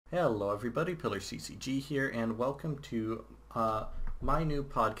Hello, everybody. Pillar CCG here, and welcome to my new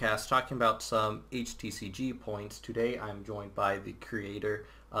podcast talking about some HTCG points. Today, I'm joined by the creator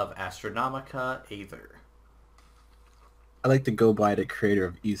of Astronomica, Aether. I like to go by the creator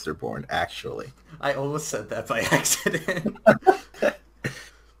of Easterborn, actually. I almost said that by accident.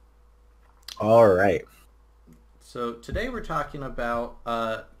 All right. So today, we're talking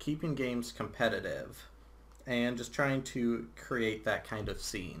about keeping games competitive and just trying to create that kind of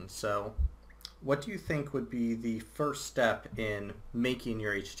scene. So, what do you think would be the first step in making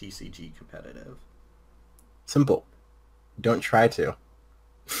your HTCG competitive? Simple. Don't try to.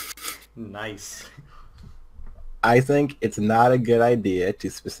 Nice. I think it's not a good idea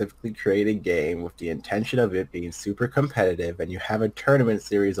to specifically create a game with the intention of it being super competitive and you have a tournament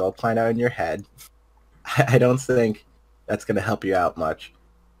series all planned out in your head. I don't think that's going to help you out much.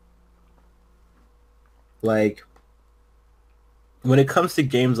 Like, when it comes to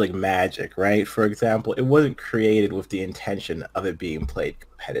games like Magic, right? For example, it wasn't created with the intention of it being played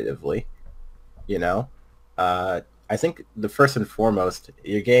competitively, you know? Uh, I think the first and foremost,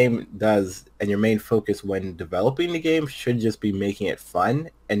 your game does, and your main focus when developing the game should just be making it fun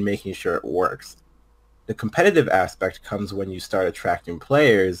and making sure it works. The competitive aspect comes when you start attracting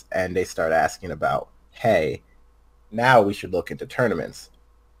players and they start asking about, hey, now we should look into tournaments.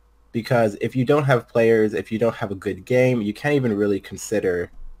 Because if you don't have players, if you don't have a good game, you can't even really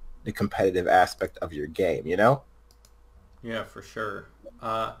consider the competitive aspect of your game, you know? Yeah, for sure.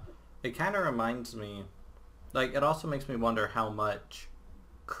 Uh, it kind of reminds me, like, it also makes me wonder how much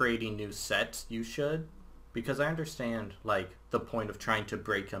creating new sets you should, because I understand, like, the point of trying to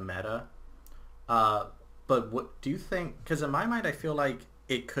break a meta. Uh, but what do you think? Because in my mind, I feel like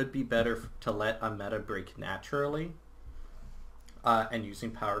it could be better to let a meta break naturally, and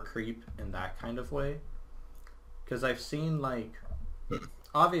using power creep in that kind of way. Because I've seen, like,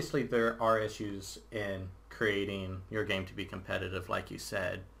 obviously there are issues in creating your game to be competitive, like you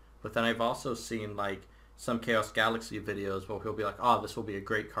said. But then I've also seen like some Chaos Galaxy videos where he'll be like, "Oh, this will be a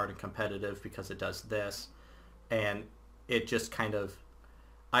great card in competitive because it does this," and it just kind of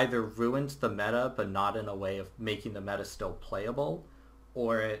either ruins the meta, but not in a way of making the meta still playable,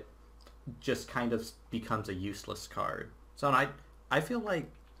 or it just kind of becomes a useless card. So I feel like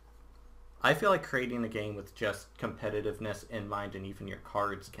I feel like creating a game with just competitiveness in mind and even your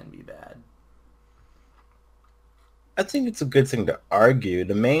cards can be bad. I think it's a good thing to argue.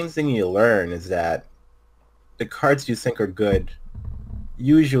 The main thing you learn is that the cards you think are good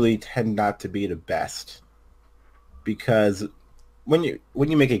usually tend not to be the best because when you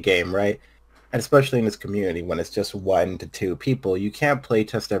make a game, right? And especially in this community when it's just 1 to 2 people, you can't play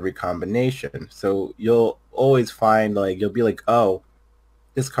test every combination. So you'll always find like you'll be like, "Oh,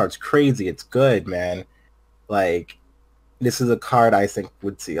 this card's crazy. It's good, man." Like this is a card I think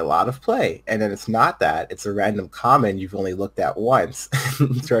would see a lot of play. And then it's not that. It's a random common you've only looked at once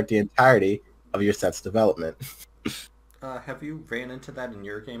throughout the entirety of your set's development. Have you ran into that in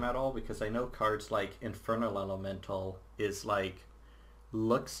your game at all? Because I know cards like Infernal Elemental is like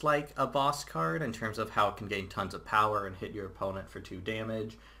looks like a boss card in terms of how it can gain tons of power and hit your opponent for 2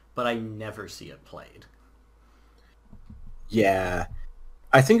 damage, but I never see it played. Yeah.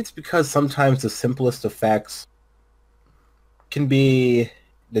 I think it's because sometimes the simplest effects can be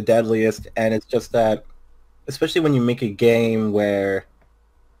the deadliest, and it's just that, especially when you make a game where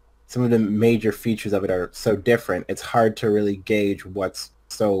some of the major features of it are so different, it's hard to really gauge what's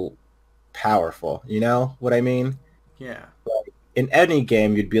so powerful. You know what I mean? Yeah, In any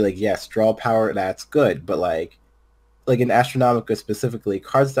game, you'd be like, yes, draw power, that's good, but like in Astronomica specifically,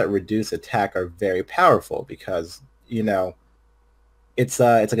 cards that reduce attack are very powerful because it's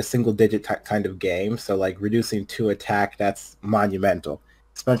like a single digit kind of game. So like reducing 2 attack, that's monumental,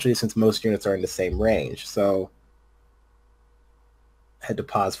 especially since most units are in the same range. So I had to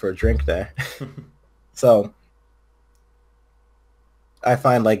pause for a drink there. So I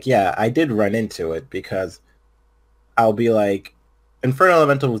find like, yeah, I did run into it because I'll be like, Infernal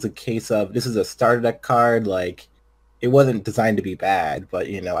Elemental was a case of this is a starter deck card. Like, it wasn't designed to be bad, but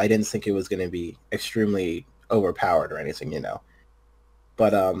I didn't think it was going to be extremely overpowered or anything.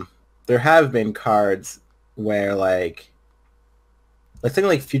 But there have been cards where like something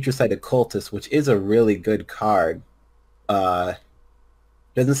like Future Sight Occultist, which is a really good card, uh,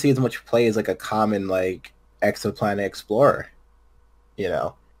 doesn't see as much play as like a common like Exoplanet Explorer, you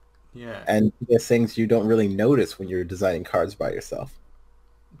know. yeah. And there's things you don't really notice when you're designing cards by yourself.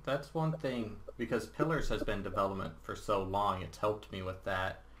 That's one thing because Pillars has been in development for so long. It's helped me with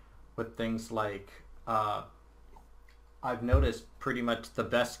that. With things like I've noticed pretty much the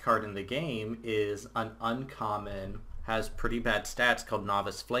best card in the game is an uncommon has pretty bad stats called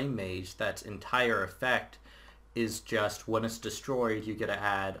Novice Flame Mage. That's entire effect is just when it's destroyed, you get to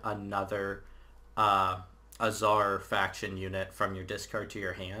add another uh, Azar faction unit from your discard to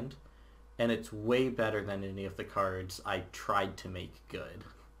your hand, and it's way better than any of the cards I tried to make good.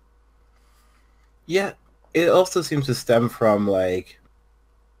 Yeah, it also seems to stem from like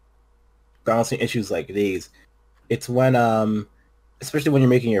balancing issues like these. It's when especially when you're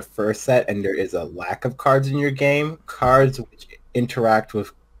making your first set and there is a lack of cards in your game, cards which interact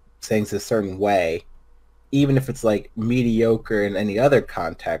with things a certain way, even if it's like mediocre in any other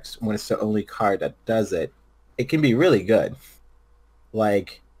context, when it's the only card that does it, it can be really good.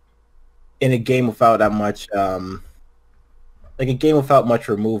 Like in a game without that much like a game without much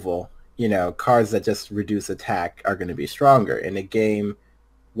removal, cards that just reduce attack are going to be stronger. In a game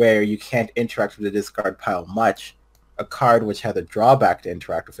where you can't interact with the discard pile much, a card which has a drawback to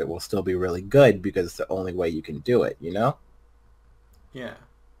interact with it will still be really good because it's the only way you can do it, you know? Yeah,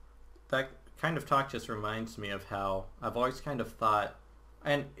 that kind of talk just reminds me of how I've always kind of thought,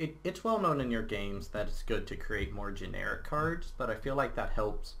 and it's well known in your games that it's good to create more generic cards, but I feel like that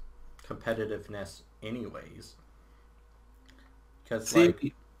helps competitiveness anyways. Because See,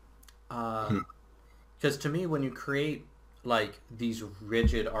 like, because to me, when you create like these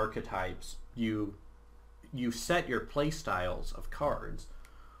rigid archetypes, you set your play styles of cards.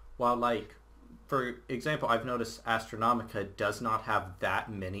 While like, for example, I've noticed Astronomica does not have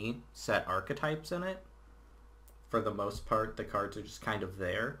that many set archetypes in it. For the most part, the cards are just kind of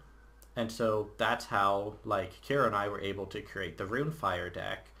there. And so that's how like Kira and I were able to create the Runefire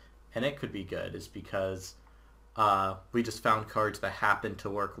deck, and it could be good, is because we just found cards that happen to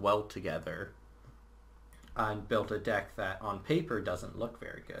work well together and built a deck that on paper doesn't look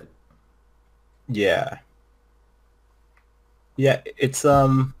very good. yeah. Yeah, it's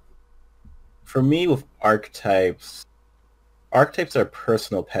for me with archetypes, archetypes are a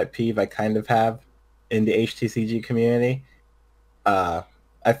personal pet peeve I kind of have in the HTCG community. Uh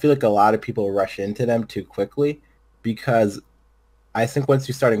I feel like a lot of people rush into them too quickly because I think once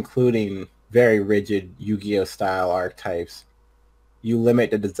you start including very rigid Yu-Gi-Oh style archetypes, you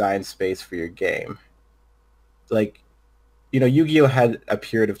limit the design space for your game. Like, Yu-Gi-Oh had a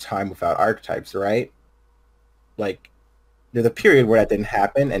period of time without archetypes, right? Like, there's a period where that didn't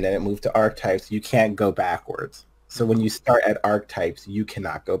happen, and then it moved to archetypes. You can't go backwards. So when Mm-hmm. you start at archetypes, you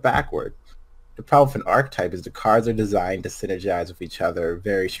cannot go backward. The problem with an archetype is the cards are designed to synergize with each other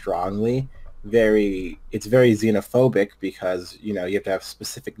very strongly. It's very xenophobic because you have to have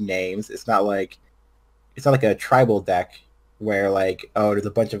specific names. It's not like a tribal deck where like, oh, there's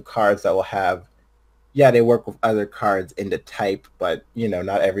a bunch of cards that will have, yeah, they work with other cards in the type, but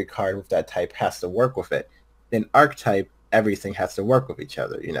not every card with that type has to work with it. In archetype, everything has to work with each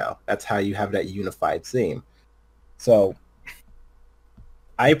other. That's how you have that unified theme. So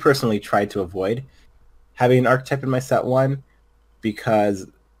I personally tried to avoid having an archetype in my set one because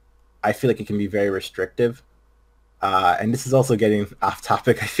I feel like it can be very restrictive. And this is also getting off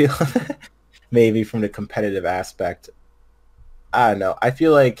topic, I feel, maybe from the competitive aspect. I don't know. I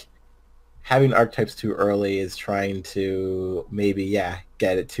feel like having archetypes too early is trying to maybe, yeah,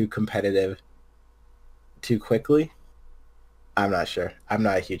 get it too competitive too quickly. I'm not sure. I'm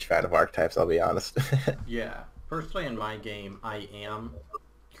not a huge fan of archetypes, I'll be honest. Yeah. Personally, in my game, I'm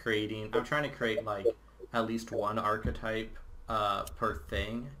trying to create like at least one archetype per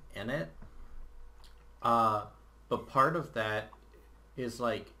thing in it. Uh, but part of that is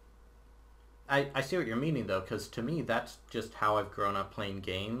like, I see what you're meaning though, because to me, that's just how I've grown up playing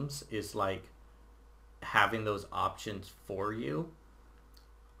games, is like having those options for you.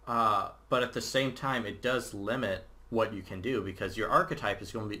 But at the same time, it does limit what you can do because your archetype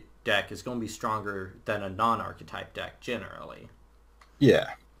is going to be deck is going to be stronger than a non-archetype deck generally.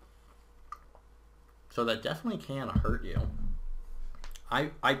 Yeah. So that definitely can hurt you.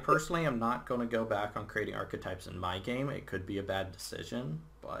 I personally am not going to go back on creating archetypes in my game. It could be a bad decision,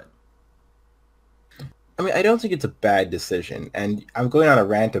 but I mean, I don't think it's a bad decision, and I'm going on a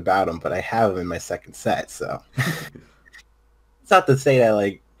rant about them, but I have them in my second set, so it's not to say that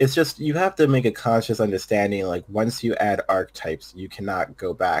like it's just you have to make a conscious understanding. Like once you add archetypes, you cannot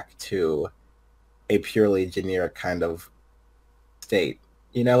go back to a purely generic kind of state.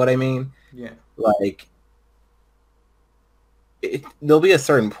 You know what I mean? yeah. Like there'll be a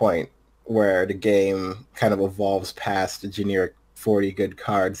certain point where the game kind of evolves past the generic 40 good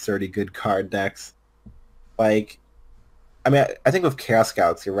cards, 30 good card decks. Like, I mean, I think with Chaos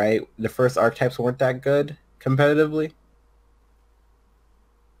Scouts, you're right. The first archetypes weren't that good competitively.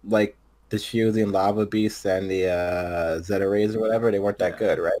 Like the Shieldian Lava Beasts and the Zeta Rays or whatever, they weren't that Yeah.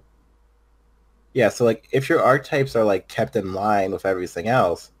 good, right? Yeah, so like if your archetypes are like kept in line with everything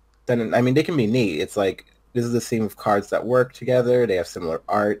else, then I mean they can be neat. It's like this is a team of cards that work together. They have similar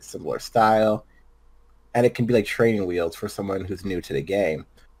art, similar style, and it can be like training wheels for someone who's new to the game.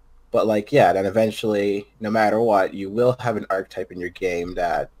 But like yeah, then eventually, no matter what, you will have an archetype in your game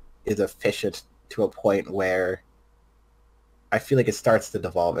that is efficient to a point where I feel like it starts to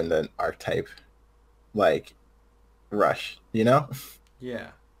devolve into an archetype like Rush, you know?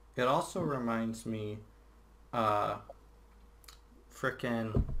 Yeah. It also reminds me, uh,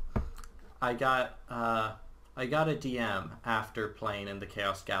 frickin' I got I got a DM after playing in the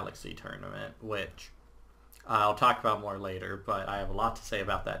Chaos Galaxy tournament, which I'll talk about more later. But I have a lot to say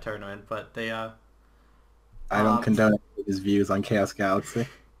about that tournament. But they I don't um condone his views on Chaos Galaxy.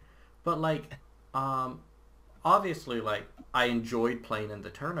 but like um obviously like I enjoyed playing in the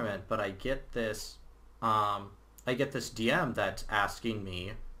tournament, but um I get this DM that's asking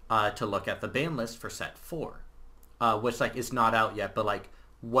me to look at the ban list for set 4, which like is not out yet, but like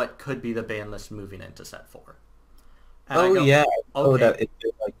what could be the ban list moving into set 4. And I Oh go, yeah, oh okay, that it's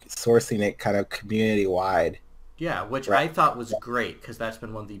like sourcing it kind of community wide, yeah, which right? I thought was great because that's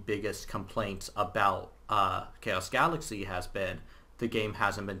been one of the biggest complaints about Chaos Galaxy has been the game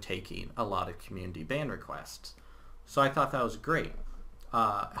hasn't been taking a lot of community ban requests. So I thought that was great.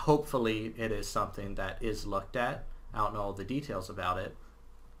 Hopefully, it is something that is looked at. I don't know all the details about it,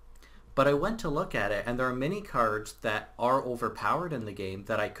 but I went to look at it, and there are many cards that are overpowered in the game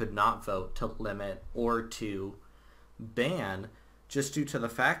that I could not vote to limit or to ban just due to the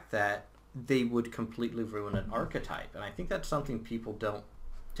fact that they would completely ruin an archetype. And I think that's something people don't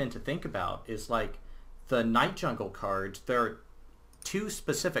tend to think about is like the Night Jungle cards, there are two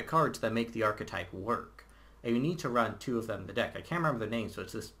specific cards that make the archetype work. And you need to run two of them in the deck. I can't remember the names, so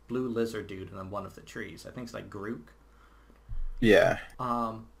it's this blue lizard dude and then one of the trees. I think it's like Grook. Yeah.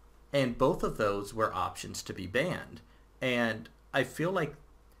 Um, and both of those were options to be banned. And I feel like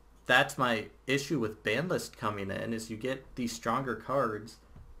that's my issue with ban list coming in is you get these stronger cards,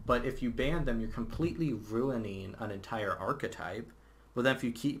 but if you ban them, you're completely ruining an entire archetype. But then if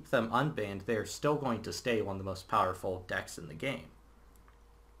you keep them unbanned, they're still going to stay one of the most powerful decks in the game.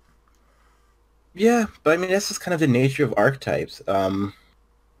 Yeah, but I mean that's just kind of the nature of archetypes.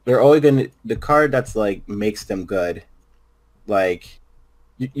 They're always gonna the card that's like makes them good. Like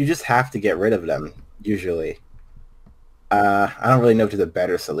you just have to get rid of them usually. I don't really know if there's a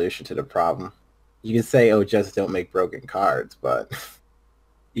better solution to the problem. You can say, "Oh, just don't make broken cards," but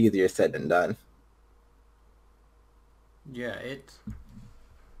easier said than done. Yeah,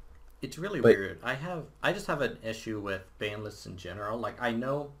 it's really But weird. I just have an issue with ban lists in general. Like I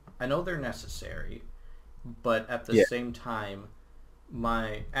know they're necessary, but at the yeah, same time,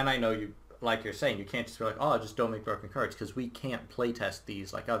 and I know you like you're saying you can't just be like just don't make broken cards because we can't playtest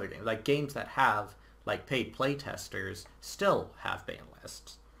these like other games. Like games that have like paid playtesters still have ban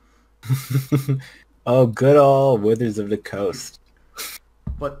lists. oh, good old Wizards of the Coast.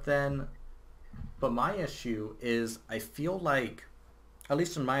 But then, but my issue is I feel like, at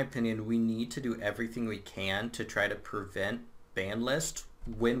least in my opinion, we need to do everything we can to try to prevent ban lists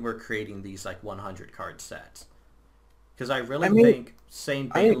when we're creating these like 100 card sets. Because I I really mean, think saying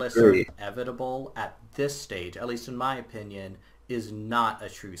I ban lists are agree. inevitable at this stage, at least in my opinion, is not a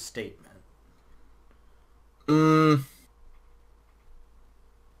true statement. Mm,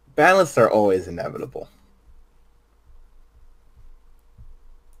 balance are always inevitable.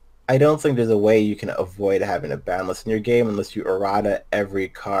 I don't think there's a way you can avoid having a balance in your game unless you errata every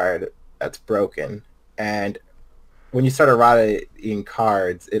card that's broken. And when you start errataing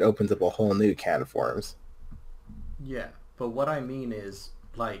cards, it opens up a whole new can of worms. Yeah, but what I mean is,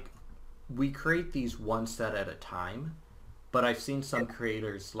 like, we create these one set at a time, but I've seen some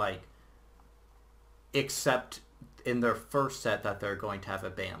creators, like, accept in their first set that they're going to have a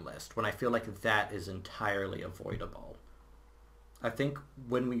ban list, when I feel like that is entirely avoidable. I think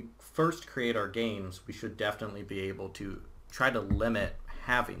when we first create our games, we should definitely be able to try to limit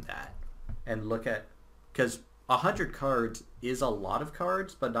having that and look at because 100 cards is a lot of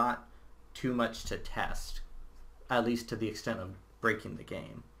cards, but not too much to test, at least to the extent of breaking the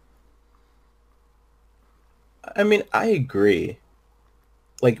game. I mean, I agree.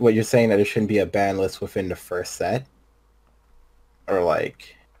 Like what you're saying that there shouldn't be a ban list within the first set, or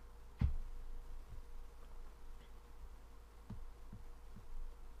like,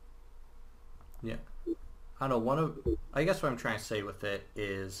 Yeah, I don't know. I guess what I'm trying to say with it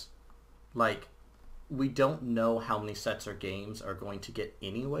is like we don't know how many sets or games are going to get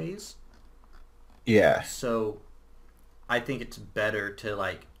anyways. yeah. So I think it's better to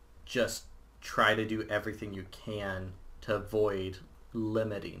like just try to do everything you can to avoid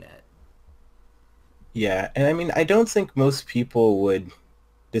limiting it. Yeah, and I mean, I don't think most people would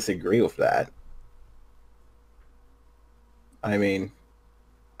disagree with that. I mean,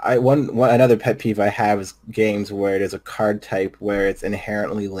 another pet peeve I have is games where there's a card type where it's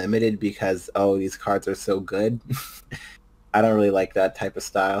inherently limited because oh these cards are so good. I don't really like that type of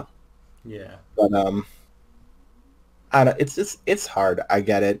style. Yeah. But I don't. It's just it's hard. I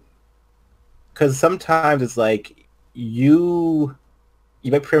get it because sometimes it's like you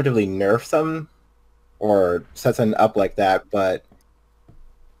you might primitively nerf some or set something up like that, but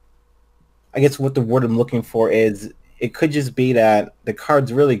I guess what the word I'm looking for is it could just be that the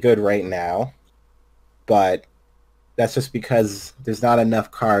card's really good right now, but that's just because there's not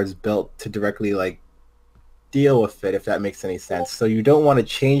enough cards built to directly like deal with it, if that makes any sense. So you don't want to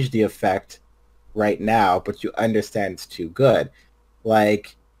change the effect right now, but you understand it's too good.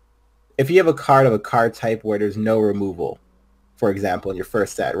 Like if you have a card of a card type where there's no removal, for example, in your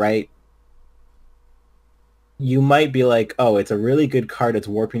first set, right? You might be like, oh, it's a really good card that's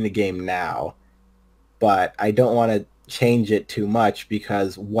warping the game now, but I don't want to change it too much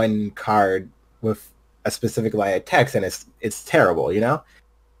because one card with a specific line of text and it's terrible, you know?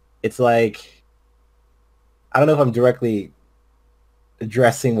 It's like I don't know if I'm directly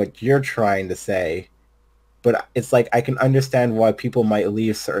addressing what you're trying to say, but it's like I can understand why people might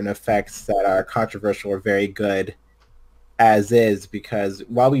leave certain effects that are controversial or very good as is because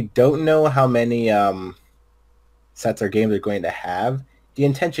while we don't know how many sets or games are going to have, the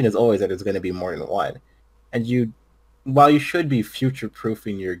intention is always that there's going to be more than one. And you, while you should be future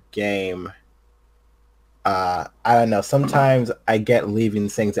proofing your game, I don't know. Sometimes I get leaving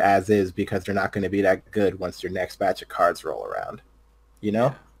things as is because they're not going to be that good once your next batch of cards roll around. You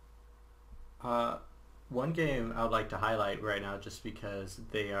Yeah. know? Uh, One game I would like to highlight right now, just because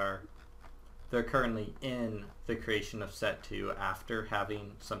they're currently in the creation of Set Two after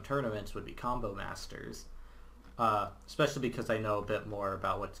having some tournaments, would be Combo Masters. Especially because I know a bit more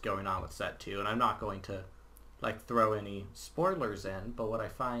about what's going on with Set Two, and I'm not going to like throw any spoilers in. But what I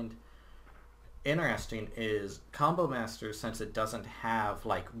find interesting is Combo Masters, since it doesn't have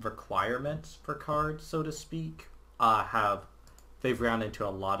like requirements for cards, so to speak, have they've run into a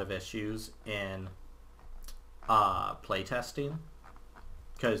lot of issues in playtesting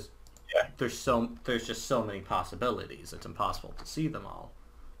because Yeah. there's just so many possibilities. It's impossible to see them all.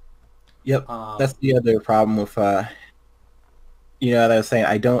 Yep. That's Um, the other problem with that I was saying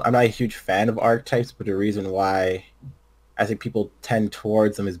I'm not a huge fan of archetypes, but the reason why I think people tend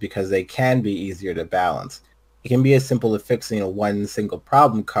towards them is because they can be easier to balance. It can be as simple as fixing a one single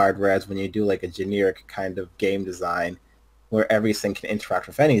problem card, whereas when you do like a generic kind of game design where everything can interact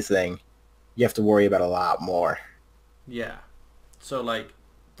with anything, you have to worry about a lot more. yeah. So like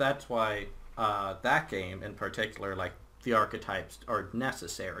that's why that game in particular, like the archetypes are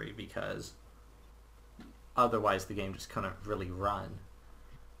necessary because otherwise the game just couldn't really run.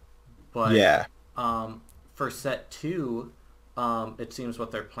 But Yeah. um, for set two, it seems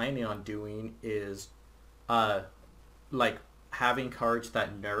what they're planning on doing is uh, like having cards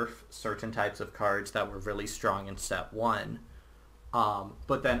that nerf certain types of cards that were really strong in set one,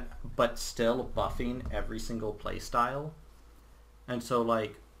 but still buffing every single play style. And so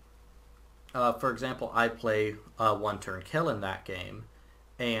like for example, I play one turn kill in that game,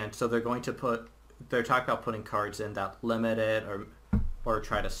 and so they're talking about putting cards in that limit it or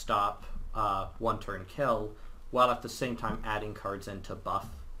try to stop one turn kill, while at the same time adding cards in to buff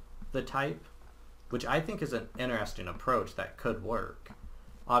the type, which I think is an interesting approach that could work.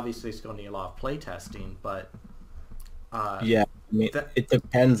 Obviously, it's going to need a lot of playtesting, but uh, Yeah. I mean, that it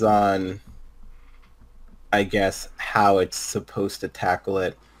depends on, I guess, how it's supposed to tackle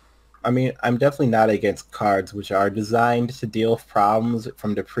it. I mean, I'm definitely not against cards which are designed to deal with problems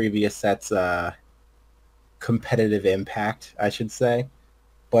from the previous set's competitive impact, I should say.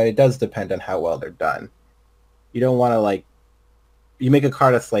 But it does depend on how well they're done. You don't want to like you make a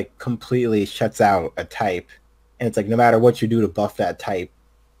card that's like completely shuts out a type, and it's like no matter what you do to buff that type,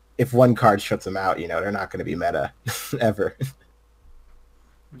 if one card shuts them out, they're not going to be meta ever.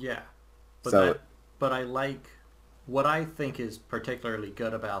 yeah, but So I like what I think is particularly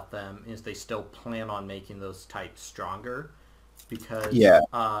good about them is they still plan on making those types stronger because yeah,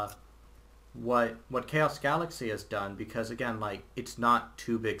 what Chaos Galaxy has done, because again like it's not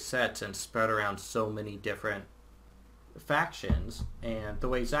two big sets and spread around so many different factions, and the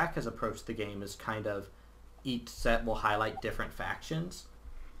way Zach has approached the game is kind of each set will highlight different factions,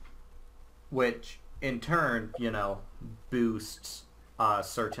 which in turn boosts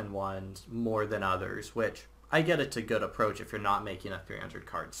certain ones more than others, which I get it's a good approach if you're not making a 300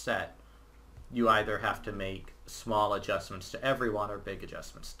 card set. You either have to make small adjustments to everyone or big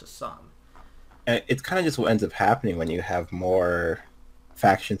adjustments to some. it's kind of just what ends up happening when you have more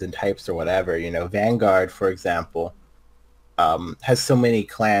factions and types or whatever. You know, Vanguard, for example, has so many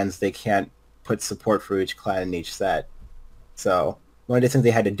clans they can't put support for each clan in each set. So one of the things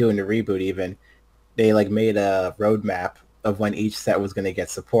they had to do in the reboot, even they like made a roadmap of when each set was going to get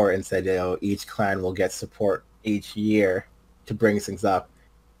support and said, you know, each clan will get support each year to bring things up.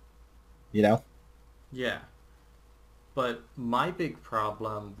 You know? Yeah. But my big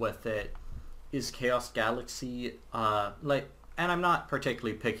problem with it is Chaos Galaxy, and I'm not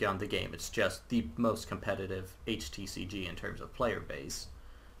particularly picky on the game. It's just the most competitive HTCG in terms of player base,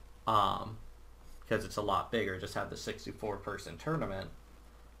 because it's a lot bigger. Just had the 64-person tournament,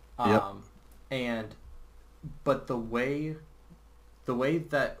 Yep. um, and but the way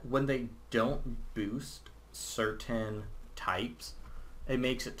that when they don't boost certain types, it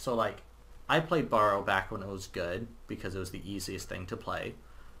makes it so like I played Borrow back when it was good because it was the easiest thing to play.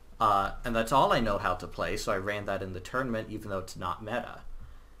 And that's all I know how to play, so I ran that in the tournament even though it's not meta.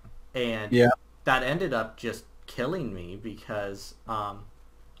 And Yeah. that ended up just killing me because,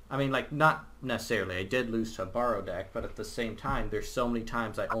 I mean, like, not necessarily. I did lose to a Borrow deck, but at the same time, there's so many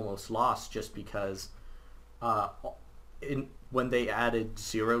times I almost lost just because uh, when they added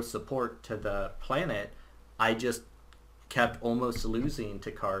zero support to the planet, I just kept almost losing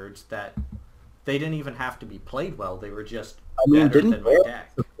to cards that they didn't even have to be played well. They were just I mean, better didn't than my Borrow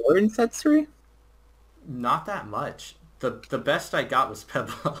deck. support in set three? Not that much. The best I got was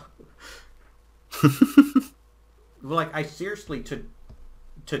Pebble. Like I seriously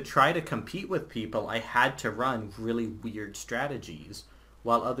to try to compete with people, I had to run really weird strategies,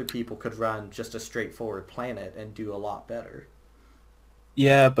 while other people could run just a straightforward planet and do a lot better.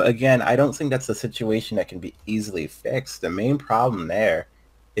 Yeah, but again, I don't think that's a situation that can be easily fixed. The main problem there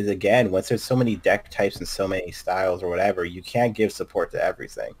is, again, once there's so many deck types and so many styles or whatever, you can't give support to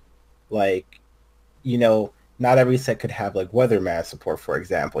everything. Like, you know, not every set could have like Weatherman support, for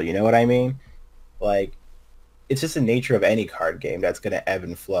example. You know what I mean? Like, it's just the nature of any card game that's going to ebb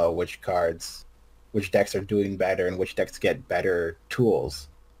and flow which cards, which decks are doing better and which decks get better tools,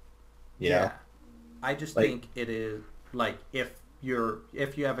 you know? Yeah, I just Like, think it is like if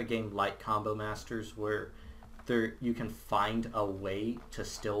you have a game like Combo Masters where there you can find a way to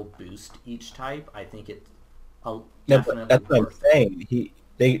still boost each type, I think it's no, but definitely that's what I'm worth it. saying.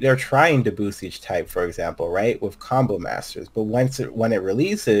 They're trying to boost each type, for example, right, with Combo Masters. But when it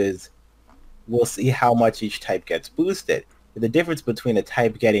releases, we'll see how much each type gets boosted. The difference between a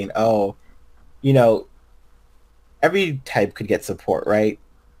type getting, oh, you know, every type could get support, right?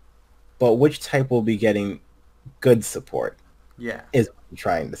 But which type will be getting good support Yeah, is what I'm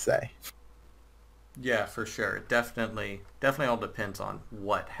trying to say. yeah, for sure. Definitely all depends on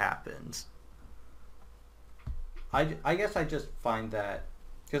what happens. I guess I just find that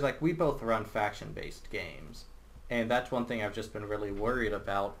because like we both run faction based games, and that's one thing I've just been really worried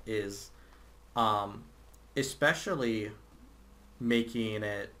about is, um, especially making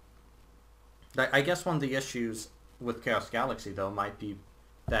it. Like, I guess one of the issues with Chaos Galaxy though might be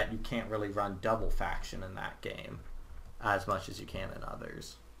that you can't really run double faction in that game as much as you can in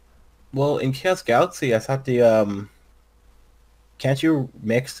others. Well, in Chaos Galaxy, I thought the can't you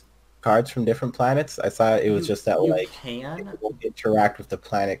mix cards from different planets? I thought it was You just that you like it can. will interact with the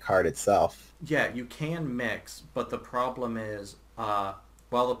planet card itself. Yeah, you can mix, but the problem is,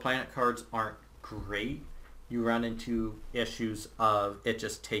 while the planet cards aren't great, you run into issues of it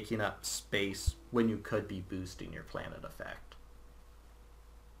just taking up space when you could be boosting your planet effect.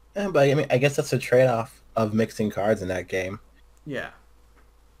 Yeah, but I mean, I guess that's a trade-off of mixing cards in that game. Yeah.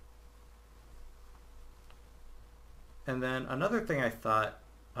 And then another thing I thought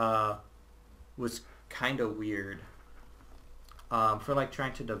uh, was kind of weird, for like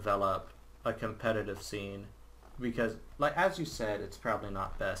trying to develop a competitive scene, because like as you said, it's probably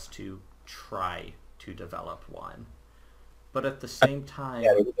not best to try to develop one, but at the same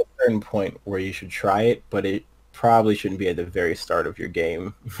Yeah, time, there's a certain point where you should try it, but it probably shouldn't be at the very start of your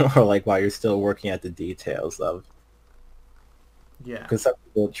game or like while you're still working at the details of yeah, because some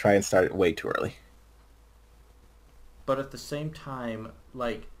people try and start it way too early. but at the same time,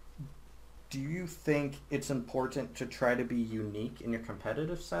 like, do you think it's important to try to be unique in your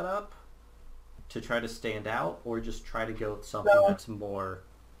competitive setup to try to stand out, or just try to go with something No. that's more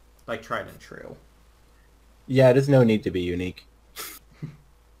like tried and true? Yeah, there's no need to be unique.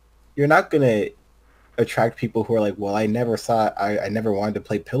 You're not gonna attract people who are like, well, I never wanted to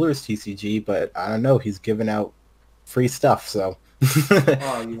play Pillars TCG, but I don't know, he's giving out free stuff, so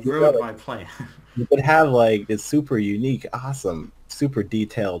Oh, you you know, ruined my plan. you could have like this super unique, awesome, super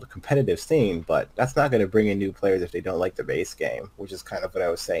detailed competitive scene, but that's not going to bring in new players if they don't like the base game, which is kind of what I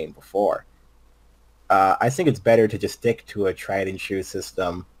was saying before. I think it's better to just stick to a tried and true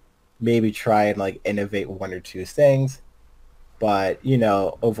system. Maybe try and like innovate one or two things, but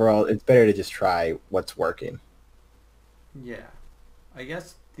overall, it's better to just try what's working. Yeah. I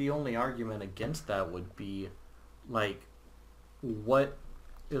guess the only argument against that would be like what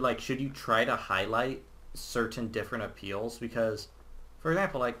like should you try to highlight certain different appeals because for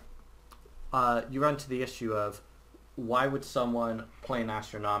example like you run to the issue of why would someone play an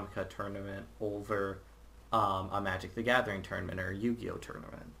Astronomica tournament over a Magic the Gathering tournament or a Yu-Gi-Oh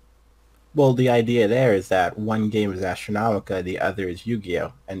tournament? Well, the idea there is that one game is Astronomica, the other is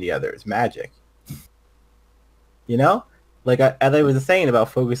Yu-Gi-Oh, and the other is Magic. You know, like as I was saying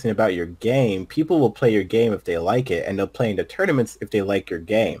about focusing about your game, people will play your game if they like it, and they'll play in the tournaments if they like your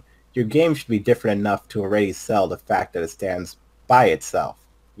game. Your game should be different enough to already sell the fact that it stands by itself.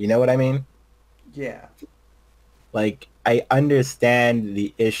 You know what I mean? Yeah. Like, I understand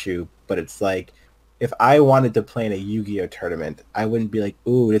the issue, but it's like, if I wanted to play in a Yu-Gi-Oh tournament, I wouldn't be like,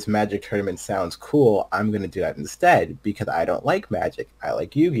 ooh, this Magic tournament sounds cool. I'm going to do that instead because I don't like Magic. I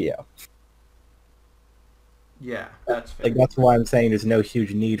like Yu-Gi-Oh. Yeah, that's Like, fair. that's why I'm saying there's no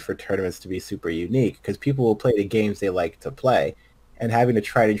huge need for tournaments to be super unique because people will play the games they like to play. And having a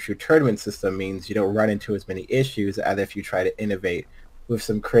tried and true tournament system means you don't run into as many issues as if you try to innovate with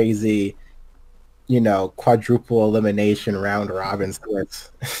some crazy, quadruple elimination round robin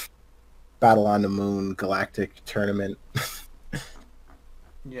splits. Battle on the Moon Galactic Tournament.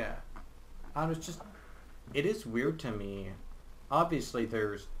 Yeah. I was just it is weird to me. Obviously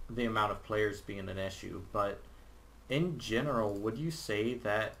there's the amount of players being an issue, but in general, would you say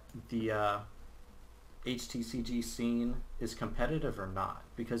that the HTCG scene is competitive or not?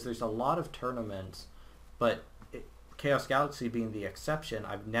 Because there's a lot of tournaments, but Chaos Galaxy being the exception,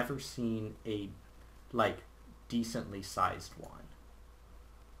 I've never seen a like decently sized one.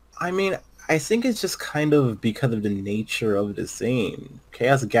 I mean, I think it's just kind of because of the nature of the scene.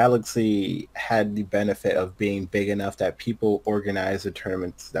 Chaos Galaxy had the benefit of being big enough that people organize the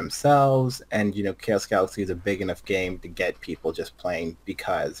tournaments themselves, and Chaos Galaxy is a big enough game to get people just playing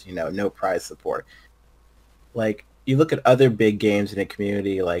because no prize support. Like, you look at other big games in the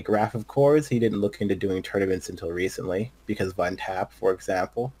community, like Wrath of Chords, he didn't look into doing tournaments until recently because of Untap, for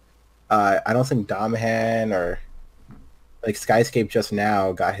example. I don't think Domhan or like Skyscape just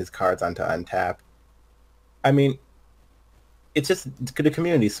now got his cards onto Untap. I mean, it's just the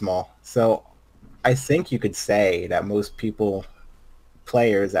community's small, so I think you could say that most people,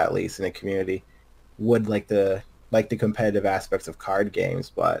 players at least in the community, would like the competitive aspects of card games.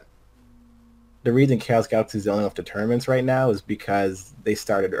 But the reason Chaos Galaxy is the only one to tournaments right now is because they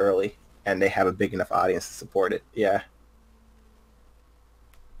started early and they have a big enough audience to support it. Yeah.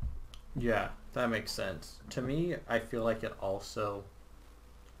 Yeah, that makes sense. To me, I feel like it also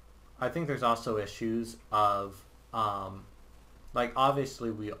I think there's also issues of like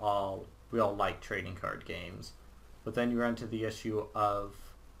obviously we all like trading card games, but then you run into the issue of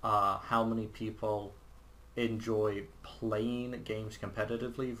how many people enjoy playing games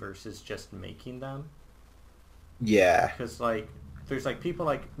competitively versus just making them. Yeah. Because like there's like people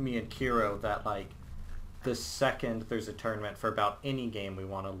like me and Kiro that like the second there's a tournament for about any game we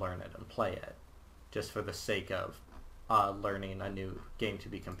want to learn it and play it, just for the sake of learning a new game to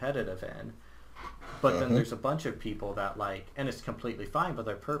be competitive in. But then Hmm. there's a bunch of people that like, and it's completely fine, but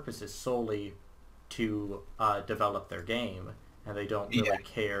their purpose is solely to develop their game, and they don't Yeah. really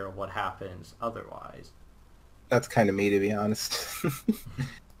care what happens otherwise. That's kind of me, to be honest.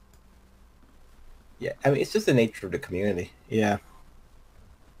 Yeah. I mean, it's just the nature of the community. Yeah.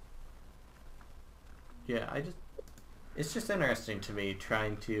 Yeah, it's just interesting to me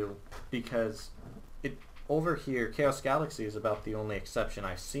trying to because it over here Chaos Galaxy is about the only exception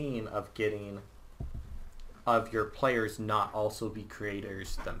I've seen of getting of your players not also be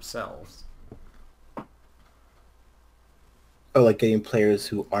creators themselves. Oh, like getting players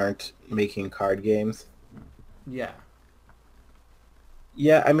who aren't making card games. Yeah.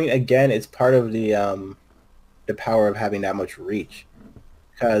 Yeah, I mean, again, it's part of the power of having that much reach.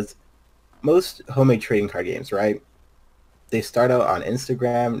 Because most homemade trading card games, right? They start out on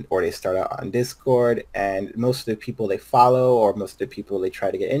Instagram or they start out on Discord, and most of the people they follow or most of the people they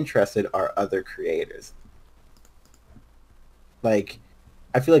try to get interested are other creators. Like,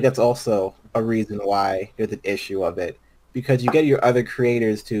 I feel like that's also a reason why there's an issue of it because you get your other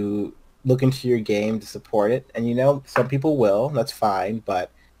creators to look into your game to support it, and some people will, that's fine,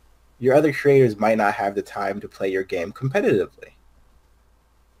 but your other creators might not have the time to play your game competitively.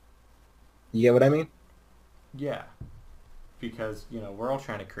 You get what I mean? Yeah. Because, we're all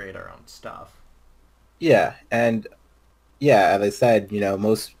trying to create our own stuff. Yeah, and yeah, as I said,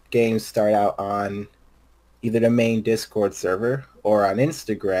 most games start out on either the main Discord server or on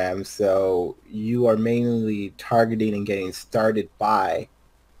Instagram. So you are mainly targeting and getting started by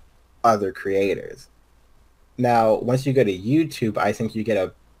other creators. Now, once you go to YouTube, I think you get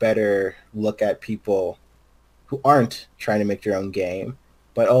a better look at people who aren't trying to make their own game.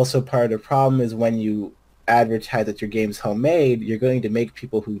 But also part of the problem is when you advertise that your game's homemade, you're going to make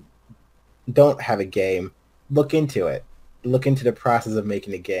people who don't have a game look into it, look into the process of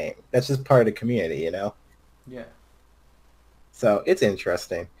making a game. That's just part of the community, you know? Yeah. So it's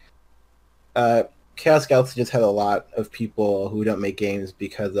interesting. Chaos Galaxy just had a lot of people who don't make games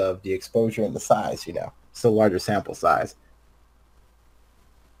because of the exposure and the size, you know? It's a larger sample size.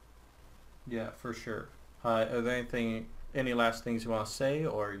 Yeah, for sure. Are there any last things you want to say,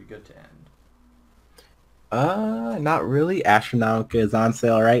 or are you good to end? Not really. Astronautica is on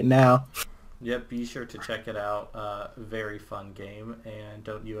sale right now. Yep, be sure to check it out. Very fun game. And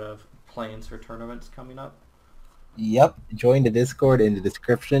don't you have plans for tournaments coming up? Yep. Join the Discord in the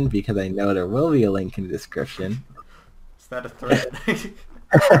description because I know there will be a link in the description. Is that a threat?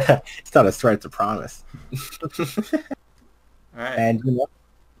 It's not a threat, it's a promise. All right. And, you know,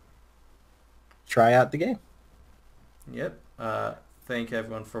 try out the game. Yep. Thank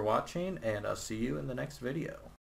everyone for watching, and I'll see you in the next video.